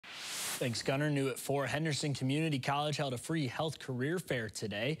Thanks, Gunner. New at 4, Henderson Community College held a free health career fair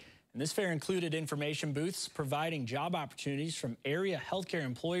today. And this fair included information booths providing job opportunities from area healthcare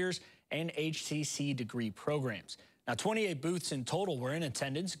employers and HTC degree programs. Now, 28 booths in total were in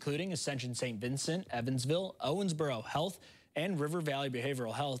attendance, including Ascension St. Vincent, Evansville, Owensboro Health, and River Valley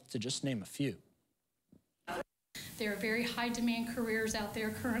Behavioral Health, to just name a few. There are very high demand careers out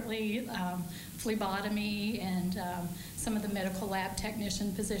there currently. Phlebotomy and some of the medical lab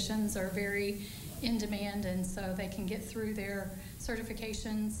technician positions are very in demand, and so they can get through their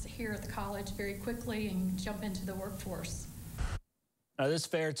certifications here at the college very quickly and jump into the workforce. Now, this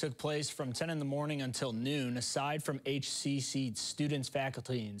fair took place from 10 in the morning until noon. Aside from HCC students,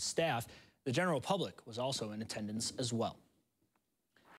 faculty, and staff, the general public was also in attendance as well.